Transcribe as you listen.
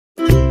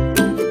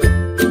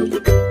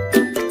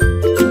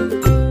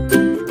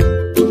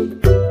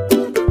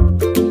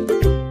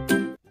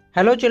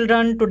Hello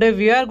children, today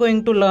we are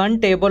going to learn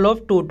table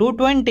of 2 to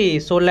 20.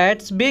 So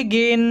let's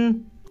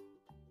begin.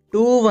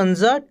 2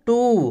 ones are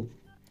 2,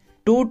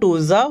 2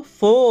 twos are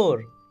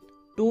 4,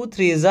 2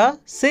 threes are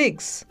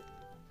 6,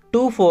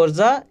 2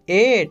 fours are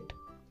 8,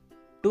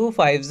 2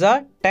 fives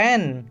are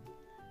 10,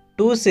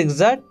 2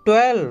 sixes are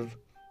 12,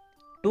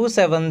 2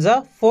 sevens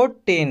are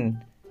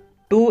 14,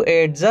 2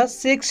 eights are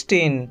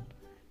 16,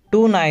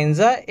 2 nines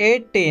are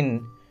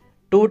 18,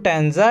 2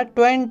 tens are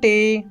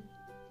 20,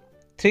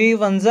 3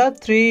 ones are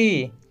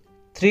 3,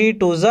 3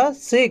 twos are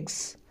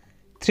 6,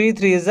 3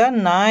 threes are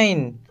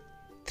 9,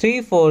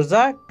 3 fours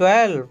are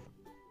 12,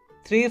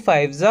 3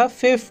 fives are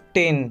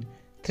 15,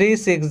 3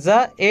 sixes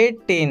are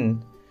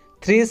 18,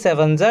 3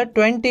 sevens are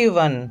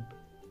 21,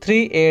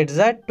 3 eights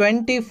are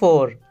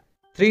 24,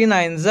 3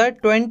 nines are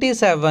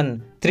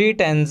 27, 3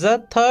 tens are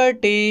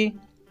 30,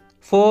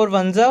 4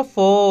 ones are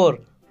 4,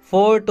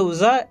 4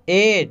 twos are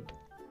 8,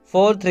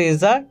 4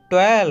 threes are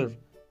 12,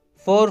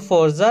 4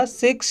 fours are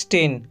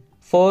 16,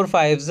 4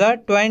 fives are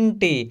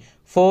 20,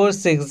 4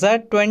 sixes are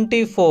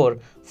 24,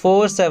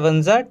 4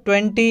 sevens are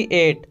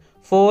 28,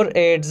 4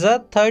 eights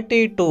are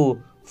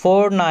 32,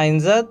 4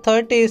 nines are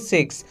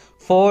 36,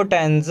 4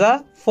 tens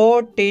are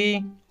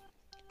 40,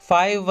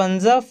 5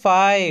 ones are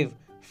 5,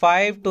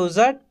 5 twos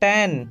are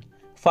 10,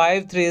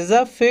 5 threes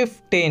are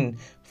 15,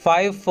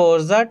 5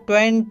 fours are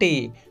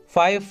 20,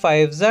 5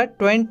 fives are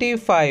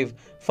 25,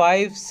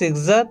 5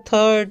 sixes are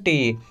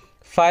 30,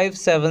 5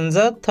 sevens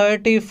are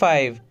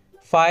 35,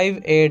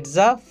 5 eights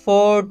are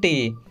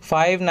 40,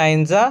 5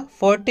 nines are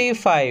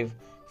 45,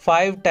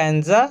 5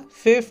 tens are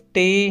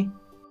 50,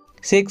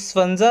 6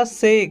 ones are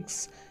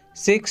 6,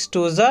 6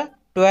 twos are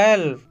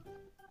 12,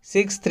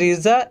 6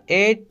 threes are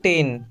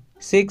 18,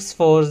 6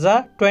 fours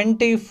are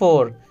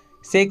 24,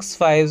 6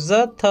 fives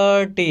are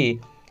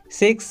 30,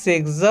 6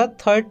 sixes are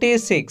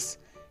 36,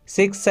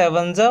 6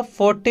 sevens are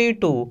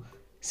 42,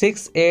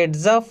 6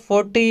 eights are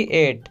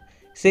 48,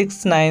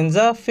 6 nines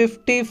are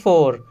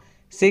 54,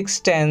 6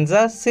 tens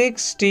are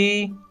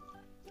 60,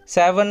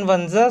 7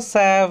 ones are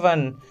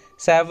 7,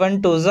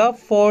 7 twos are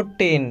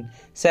 14,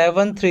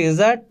 7 threes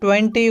are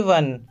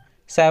 21,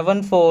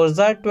 7 fours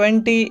are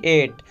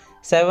 28,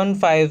 7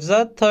 fives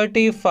are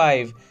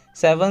 35,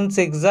 7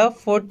 sixes are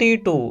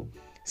 42,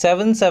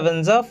 7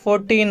 sevens are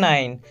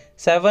 49,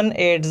 7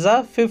 eights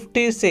are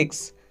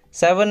 56,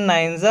 7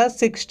 nines are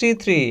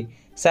 63,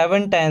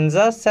 7 tens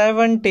are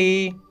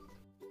 70,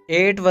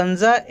 8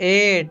 ones are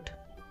 8,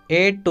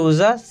 8 twos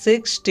are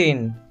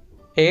 16,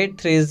 8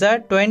 threes are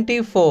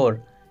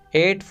 24,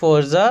 8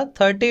 fours are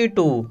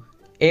 32,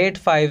 8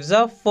 fives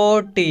are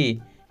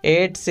 40,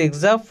 8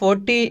 sixes are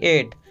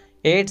 48,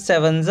 8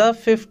 sevens are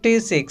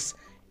 56,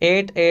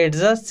 8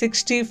 eights are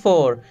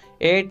 64,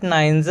 8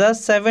 nines are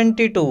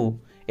 72,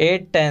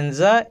 8 tens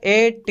are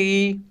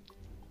 80,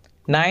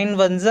 9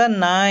 ones are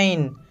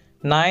 9,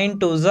 9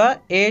 twos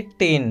are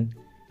 18,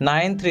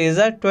 9 threes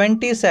are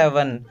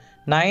 27,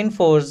 9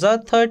 fours are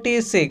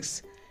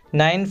 36,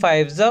 9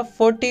 fives are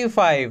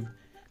 45,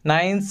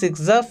 9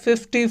 sixes are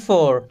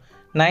 54,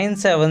 9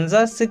 sevens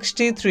are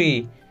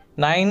 63,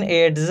 9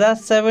 eights are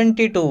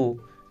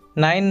 72,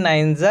 9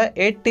 nines are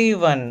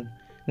 81,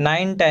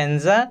 9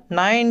 tens are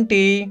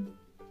 90,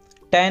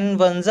 10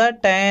 ones are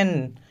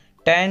 10,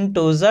 10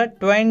 twos are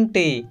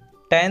 20,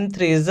 10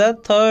 threes are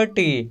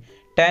 30,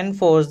 10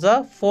 fours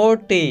are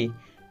 40,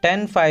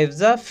 10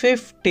 fives are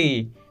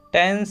 50,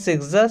 10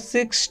 sixes are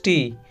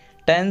 60,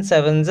 10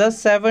 sevens are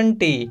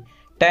 70,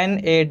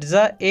 10 eights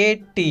are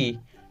 80,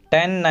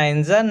 10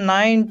 nines are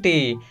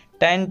 90,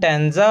 10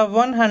 tens are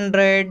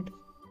 100,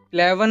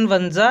 11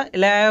 ones are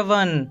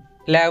 11,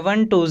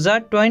 11 twos are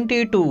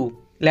 22,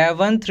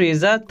 11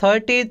 threes are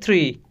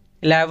 33,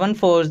 11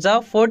 fours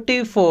are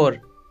 44,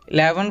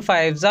 11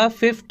 fives are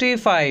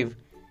 55,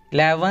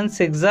 11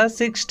 sixes are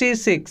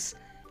 66,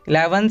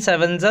 11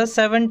 sevens are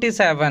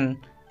 77,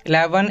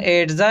 11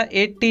 eights are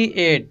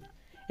 88,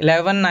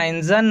 11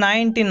 nines are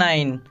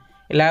 99,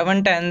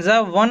 11 tens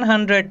are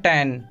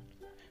 110,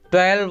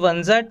 12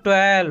 ones are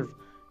 12,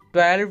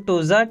 12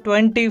 twos are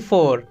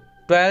 24,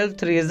 12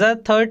 threes are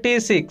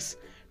 36,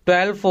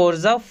 12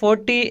 fours are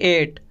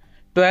 48,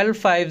 12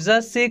 fives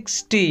are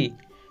 60,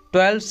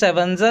 12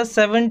 sevens are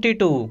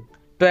 72,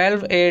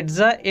 12 eights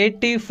are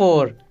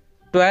 84,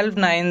 12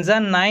 nines are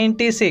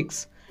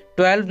 96,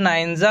 12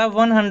 nines are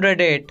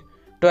 108,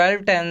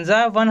 12 tens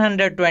are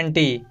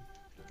 120,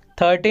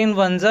 13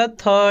 ones are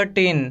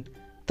 13,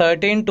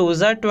 13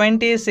 twos are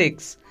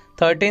 26,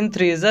 13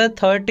 threes are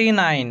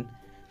 39,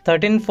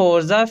 13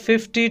 fours are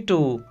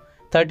 52,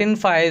 13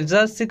 fives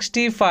are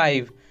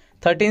 65,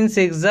 13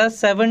 sixes are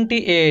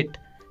 78,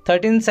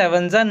 13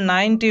 sevens are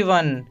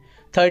 91,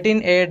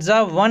 13 eights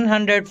are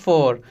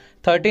 104,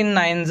 13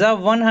 nines are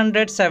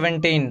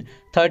 117,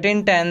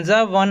 13 tens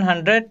are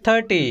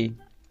 130,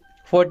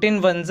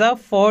 14 ones are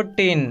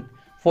 14,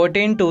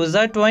 14 twos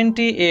are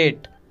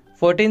 28,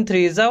 14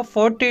 threes are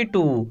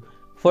 42,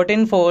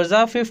 14 fours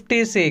are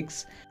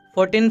 56,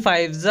 14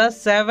 fives are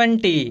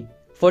 70,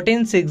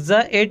 14 sixes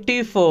are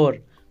 84,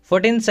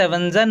 14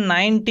 sevens are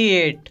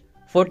 98,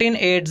 14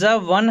 eights are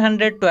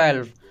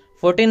 112,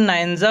 14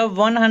 9s are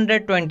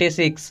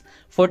 126,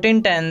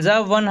 14 10s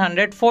are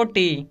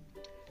 140,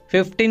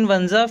 15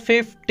 1s are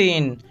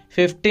 15,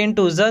 15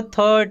 2s are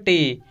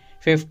 30,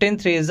 15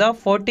 3s are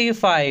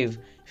 45,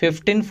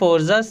 15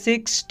 4s are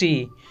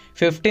 60,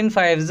 15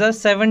 5s are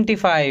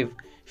 75,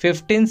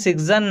 15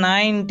 6s are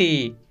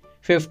 90,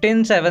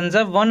 15 7s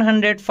are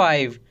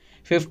 105,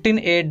 15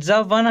 8s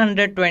are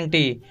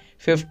 120,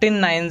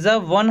 15 9s are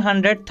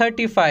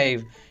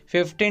 135,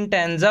 15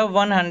 10s are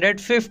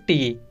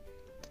 150,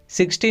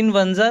 16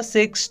 1s are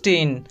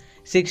 16,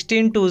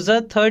 16 2s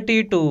are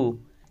 32,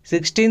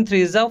 16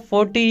 3s are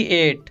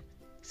 48,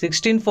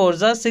 16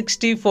 4s are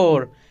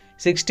 64,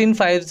 16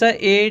 5s are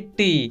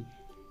 80,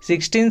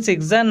 16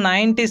 6s are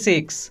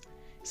 96,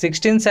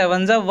 16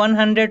 7s are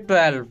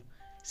 112,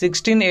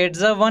 16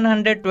 8s are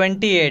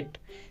 128,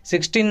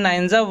 16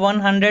 9s are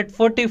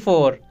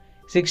 144,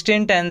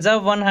 16 10s are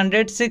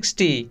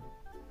 160,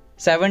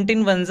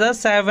 17 1s are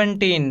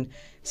 17,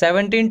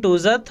 17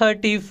 2s are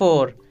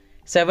 34,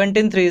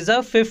 17 3s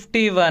are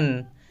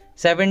 51,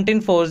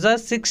 17 4s are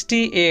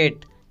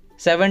 68,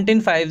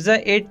 17 5s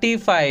are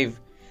 85,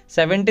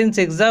 17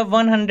 6s are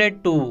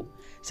 102,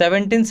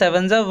 17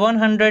 7s are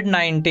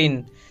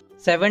 119,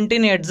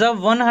 17 8s are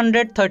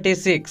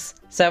 136,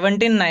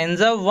 17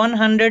 9s are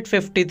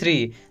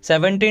 153,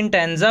 17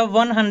 10s are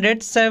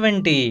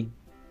 170,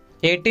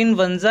 18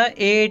 1s are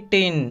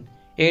 18,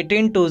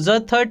 18 2s are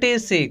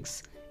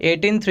 36,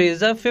 18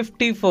 3s are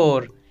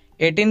 54,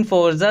 18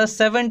 4s are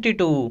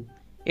 72,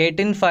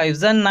 18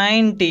 5s are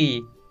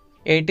 90,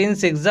 18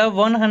 6s are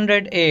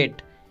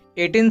 108,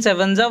 18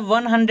 7s are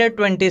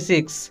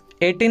 126,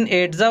 18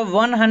 8s are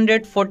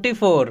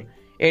 144,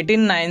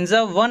 18 9s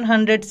are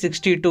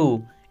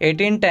 162,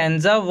 18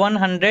 10s are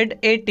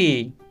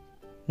 180,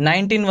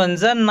 19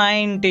 1s are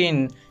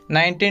 19,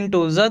 19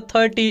 2s are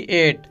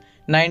 38,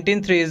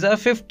 19 3s are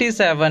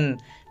 57,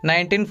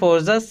 19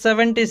 4s are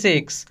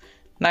 76,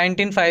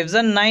 19 5s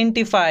are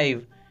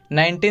 95,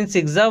 19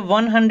 6s are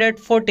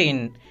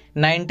 114,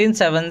 19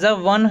 7s are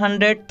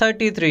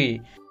 133,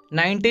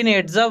 19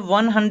 8s are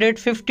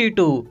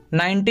 152,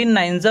 19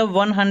 9s are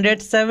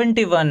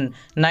 171,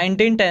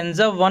 19 10s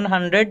are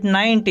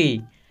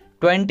 190,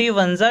 20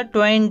 1s are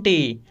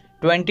 20,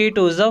 20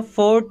 2s are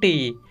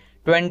 40,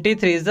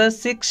 23s are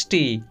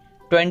 60,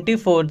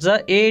 24s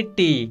are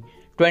 80,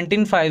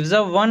 25s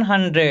are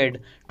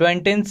 100,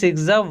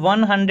 26s are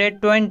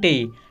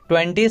 120,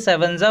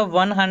 27s are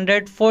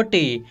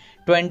 140,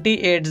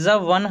 28s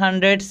are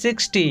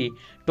 160,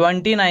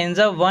 29s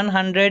are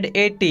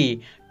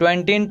 180,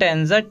 20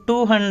 10s are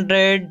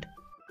 200.